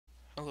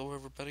Hello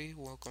everybody,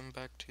 welcome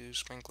back to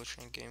Spanglish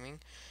and Gaming.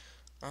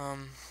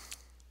 Um,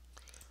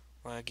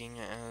 Lagging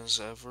as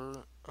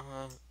ever.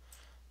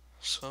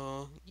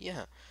 So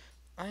yeah,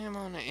 I am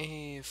on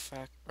a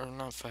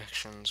not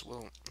factions,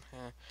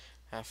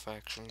 half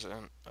factions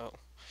and, oh,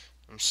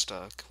 I'm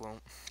stuck.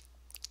 Well,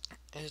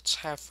 it's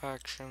half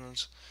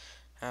factions,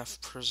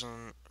 half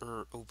prison,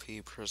 or OP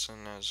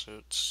prison as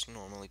it's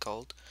normally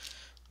called.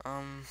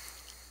 Um,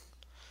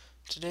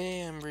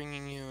 Today I'm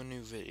bringing you a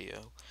new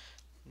video.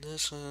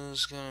 This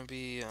is gonna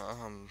be,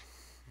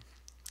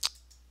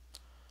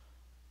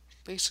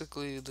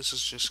 basically this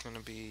is just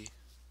gonna be,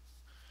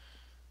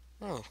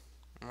 oh,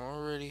 I'm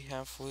already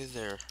halfway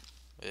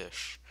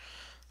there-ish.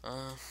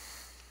 Uh,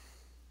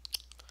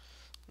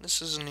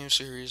 this is a new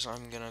series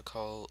I'm gonna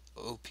call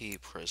OP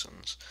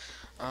Prisons.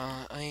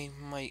 I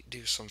might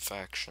do some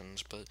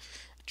factions, but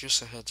just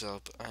a heads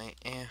up, I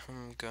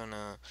am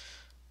gonna,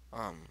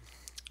 um,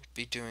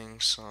 be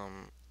doing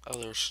some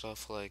other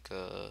stuff like,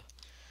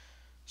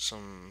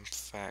 some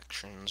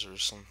factions or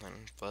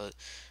something, but,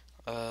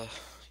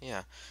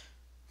 yeah.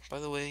 By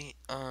the way,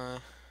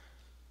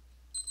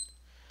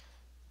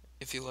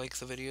 if you like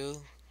the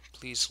video,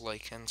 please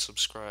like and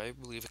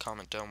subscribe. Leave a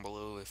comment down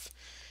below if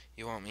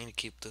you want me to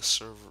keep this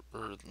server,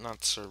 or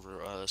not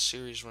server,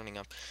 series running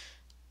up.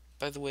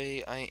 By the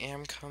way, I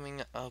am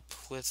coming up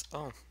with,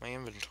 oh, my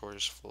inventory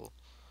is full.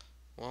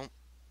 Well,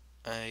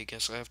 I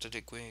guess I have to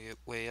dig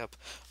way up.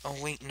 Oh,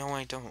 wait, no,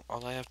 I don't.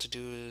 All I have to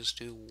do is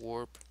do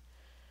warp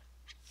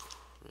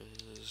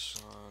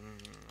prison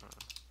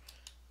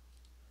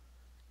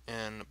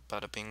and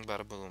bada bing,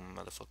 bada boom,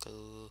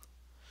 motherfucker.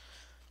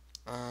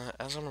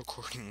 As I'm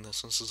recording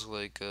this is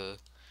like,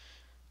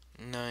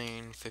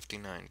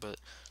 9:59, but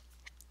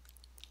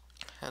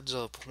heads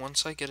up,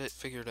 once I get it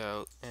figured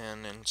out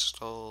and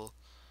install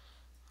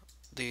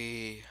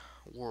the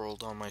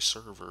world on my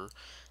server,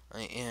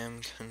 I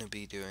am gonna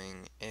be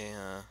doing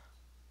a,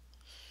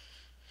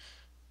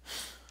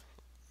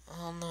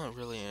 well, not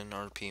really an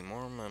RP,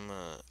 more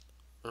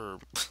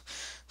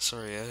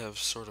sorry, I have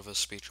sort of a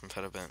speech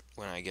impediment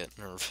when I get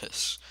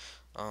nervous.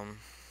 Um,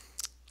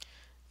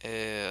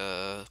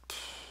 uh,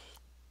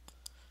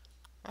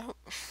 I,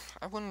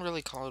 I wouldn't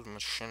really call it a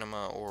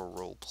machinima or a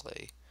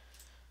roleplay.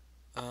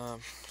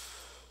 Um,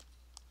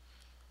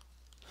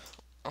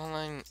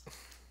 online,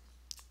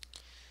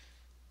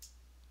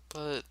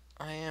 but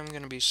I am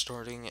gonna be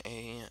starting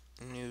a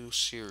new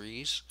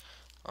series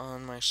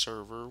on my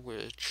server,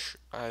 which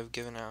I've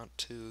given out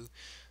to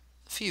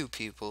a few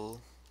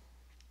people,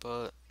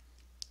 but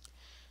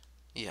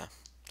yeah.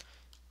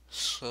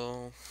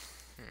 So,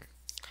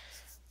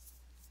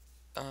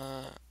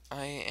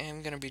 I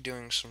am gonna be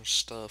doing some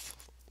stuff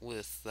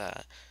with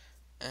that,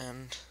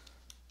 and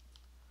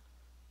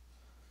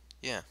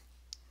yeah,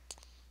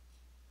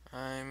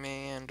 I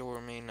may and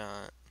or may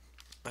not.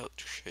 Oh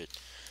shit!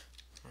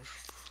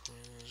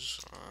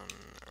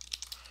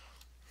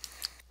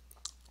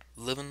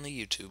 Living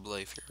the YouTube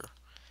life here,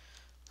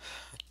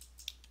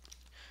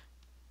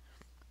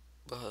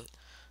 but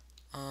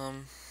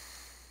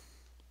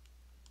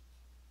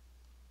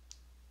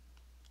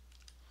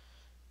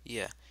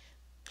yeah.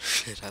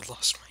 Shit, I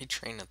lost my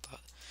train of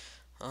thought.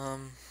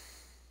 Um,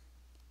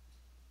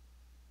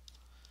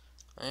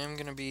 I am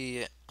gonna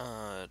be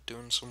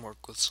doing some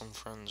work with some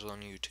friends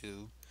on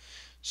YouTube.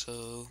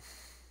 So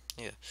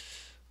yeah.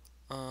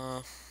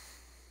 Uh,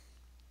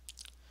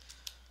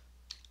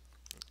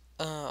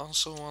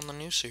 Also on the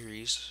new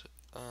series,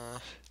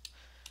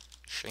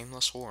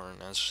 Shameless Warren,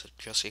 as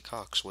Jesse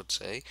Cox would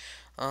say.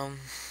 Um,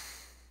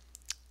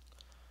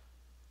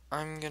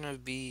 I'm gonna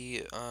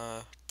be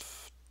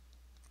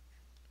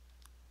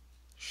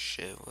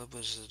shit. What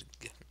was it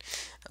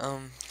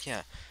again?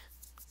 Yeah.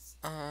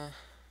 Uh,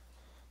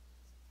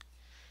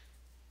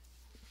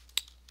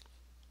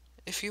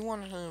 if you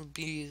want to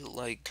be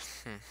like,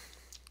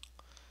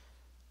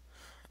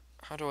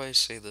 how do I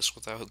say this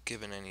without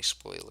giving any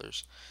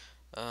spoilers?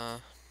 Uh,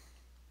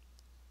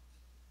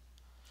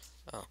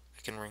 oh,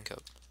 I can rank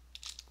up.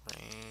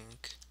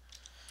 Rank.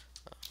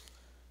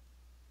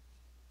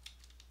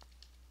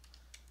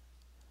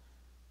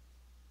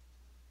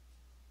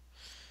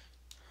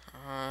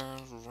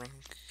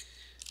 Rank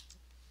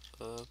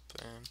up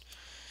and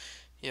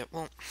yeah.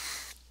 Well,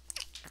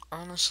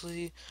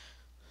 honestly,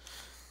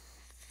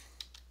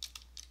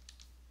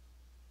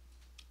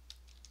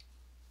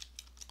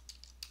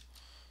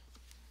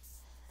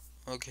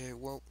 okay.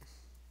 Well,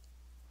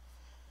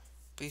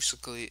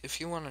 basically, if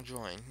you want to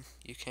join,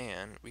 you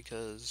can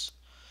because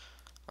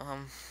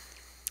um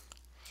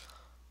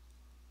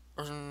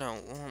or no.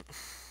 Well,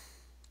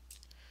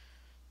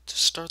 to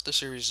start the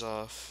series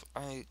off,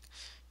 I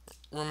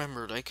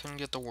remembered I couldn't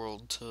get the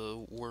world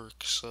to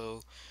work,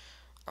 so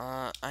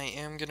I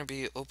am gonna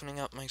be opening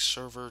up my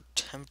server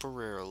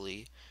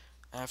temporarily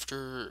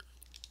after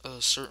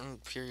a certain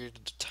period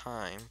of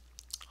time.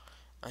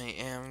 I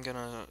am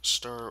gonna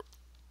start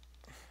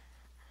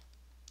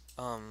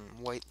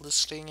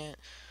whitelisting it,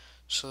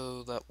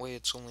 so that way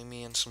it's only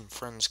me and some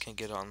friends can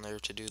get on there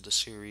to do the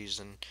series,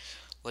 and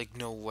like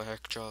no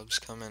whack jobs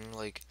come in,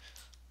 like,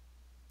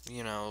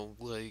 you know,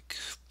 like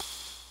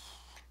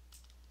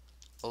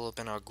all up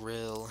in our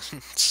grill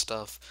and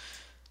stuff.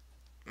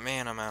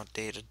 Man, I'm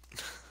outdated.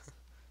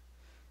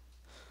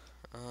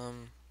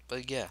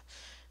 But yeah,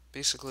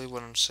 basically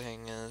what I'm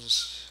saying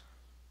is,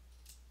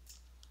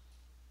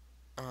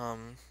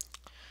 um,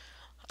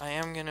 I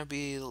am gonna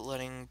be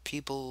letting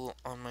people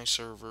on my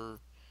server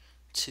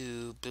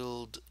to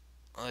build,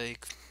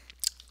 like,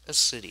 a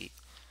city.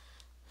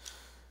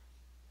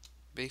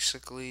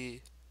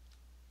 Basically,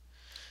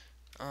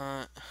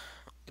 uh,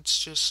 it's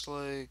just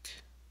like,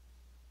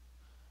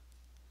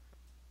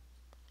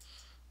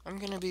 I'm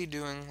gonna be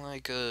doing,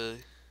 like, a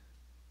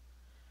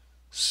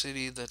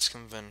city that's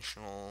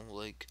conventional,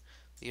 like,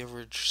 the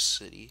average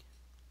city.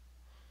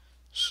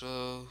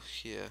 So,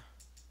 yeah.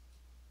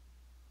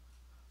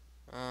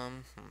 Hmm.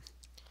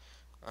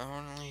 I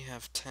only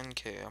have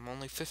 10k. I'm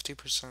only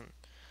 50%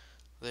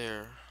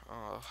 there.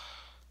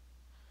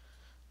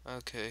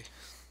 Okay.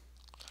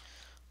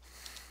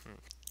 Hmm.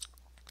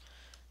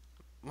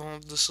 Well,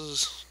 this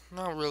is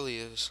not really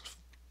as.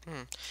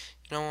 Hmm.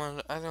 You know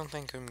what? I don't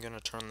think I'm gonna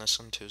turn this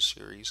into a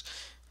series.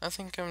 I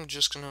think I'm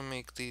just gonna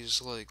make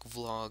these like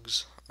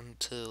vlogs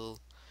until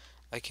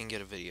I can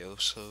get a video,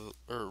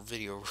 or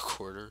video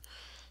recorder.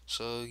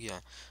 So yeah.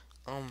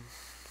 Um.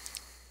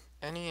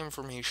 Any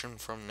information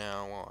from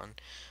now on,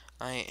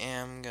 I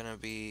am gonna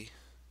be.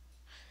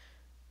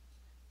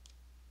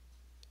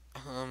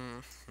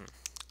 Um.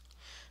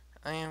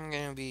 I am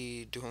going to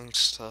be doing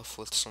stuff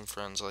with some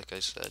friends, like I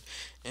said,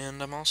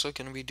 and I'm also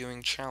going to be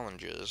doing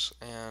challenges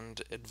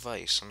and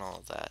advice and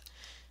all that.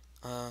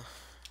 Uh,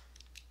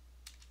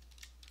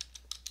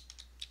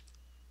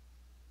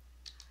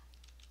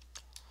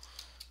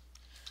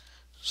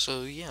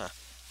 so yeah,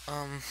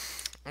 um,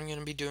 I'm going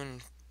to be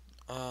doing,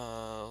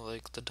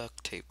 like the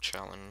duct tape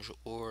challenge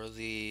or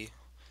the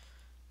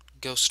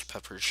ghost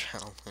pepper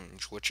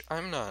challenge, which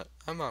I'm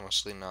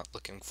honestly not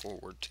looking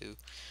forward to.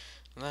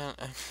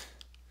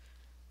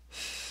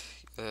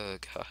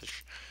 That,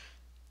 gosh,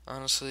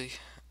 honestly,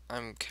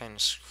 I'm kind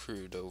of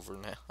screwed over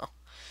now.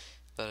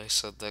 That I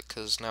said that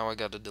because now I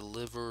gotta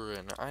deliver,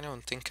 and I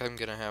don't think I'm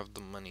gonna have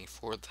the money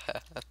for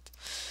that.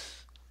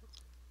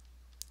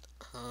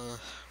 Uh,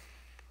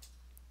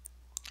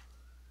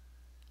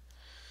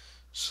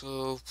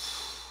 so,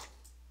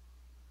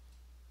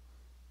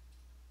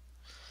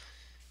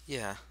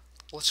 yeah,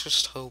 let's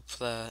just hope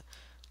that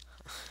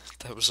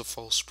that was a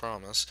false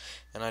promise,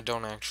 and I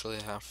don't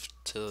actually have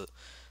to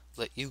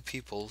let you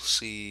people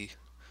see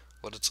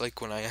what it's like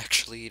when I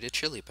actually eat a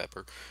chili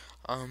pepper.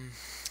 Um,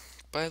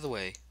 by the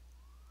way,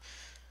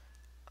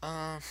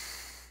 uh,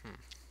 hmm,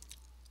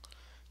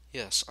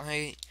 yes,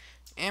 I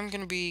am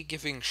gonna be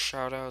giving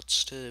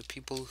shoutouts to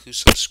people who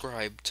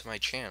subscribe to my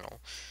channel.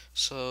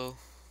 So,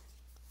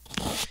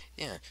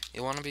 yeah,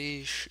 you want to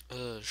be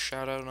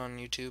shout out on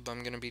YouTube?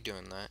 I'm gonna be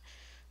doing that.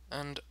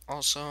 And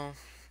also,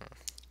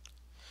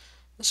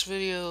 this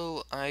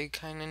video I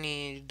kind of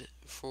need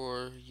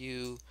for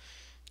you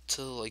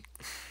to like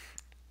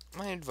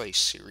my advice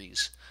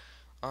series.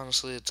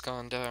 Honestly, it's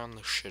gone down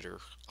the shitter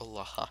a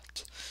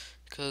lot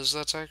because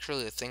that's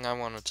actually a thing I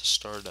wanted to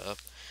start up,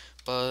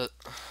 but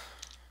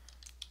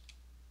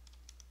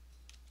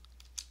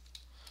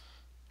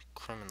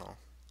criminal.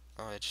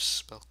 Oh, I just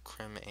spelled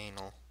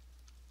criminal.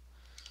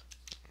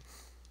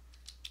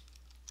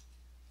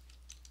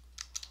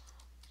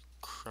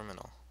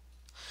 Criminal.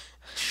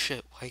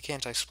 Shit, why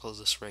can't I spell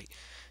this right?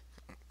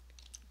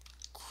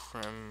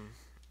 Crim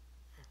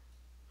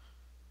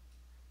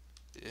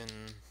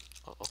in.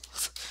 Oh,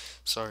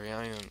 sorry,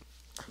 I am.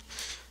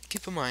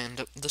 Keep in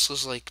mind, this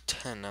is like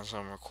 10 as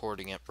I'm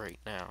recording it right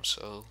now,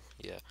 so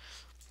yeah.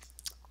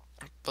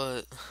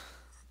 But,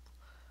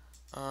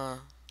 uh,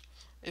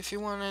 if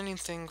you want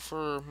anything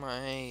for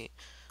my,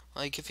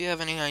 like, if you have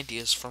any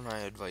ideas for my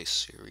advice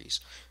series,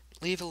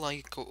 leave a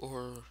like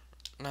or,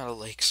 not a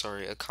like,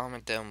 sorry, a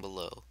comment down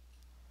below.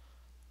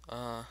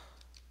 Uh,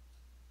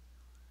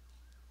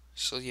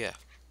 so yeah.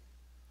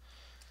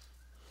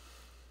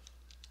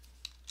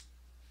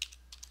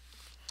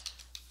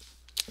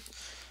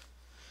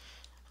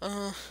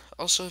 Uh,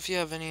 also, if you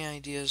have any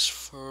ideas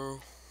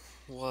for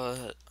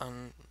what,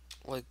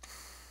 like,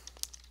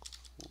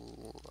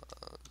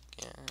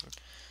 again.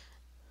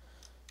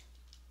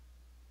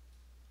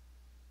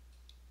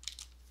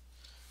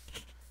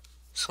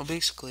 So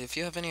basically, if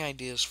you have any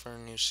ideas for a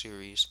new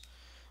series,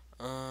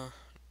 uh,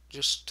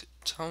 just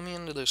tell me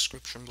in the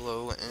description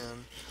below,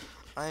 and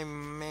I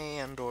may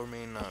and or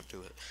may not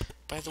do it.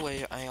 By the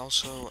way, I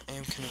also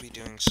am going to be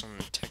doing some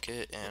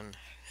Tekkit and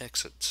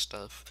Hexit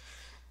stuff.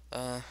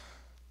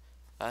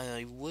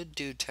 I would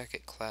do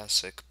Tekkit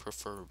Classic,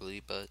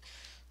 preferably, but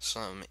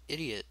some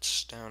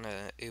idiots down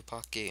at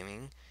Epoch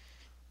Gaming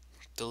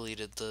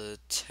deleted the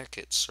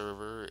Tekkit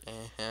server,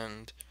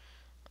 and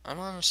I'm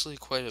honestly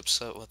quite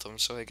upset with them,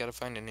 so I gotta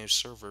find a new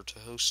server to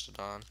host it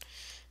on.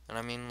 And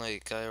I mean,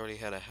 like, I already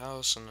had a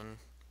house and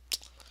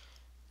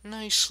a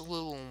nice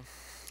little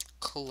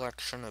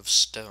collection of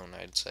stone,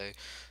 I'd say.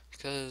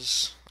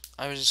 Because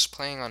I was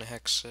playing on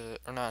Hexit,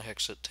 or not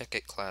Hexit,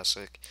 Tekkit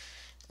Classic,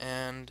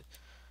 and,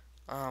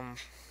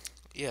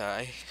 yeah,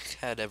 I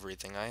had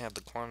everything. I had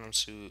the quantum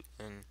suit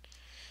and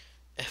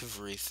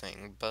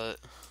everything, but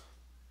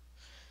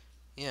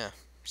yeah,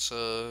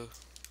 so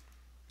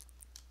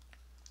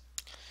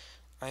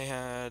I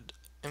had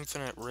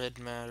infinite red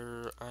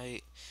matter.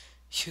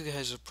 You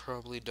guys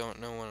probably don't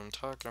know what I'm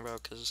talking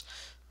about because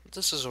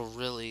this is a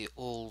really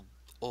old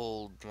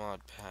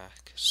mod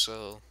pack.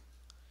 So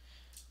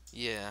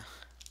yeah,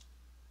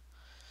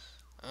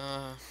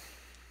 uh,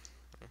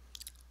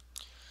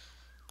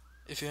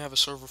 if you have a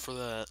server for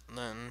that,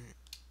 then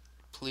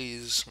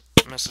please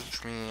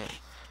message me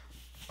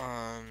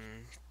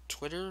on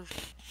Twitter.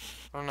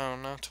 Or no,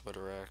 not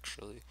Twitter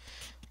actually.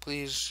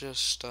 Please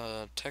just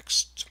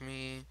text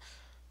me,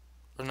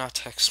 or not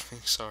text me.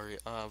 Sorry.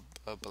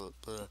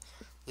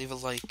 Leave a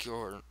like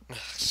or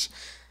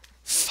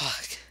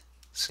fuck.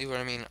 See what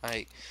I mean?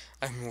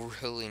 I'm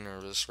really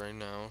nervous right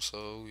now.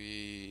 So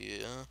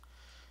yeah.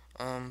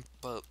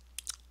 But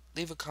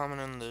leave a comment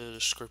in the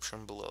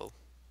description below.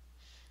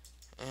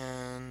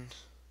 And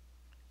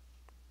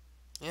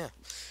yeah.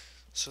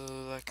 So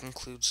that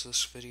concludes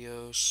this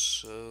video.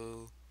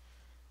 So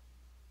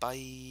bye.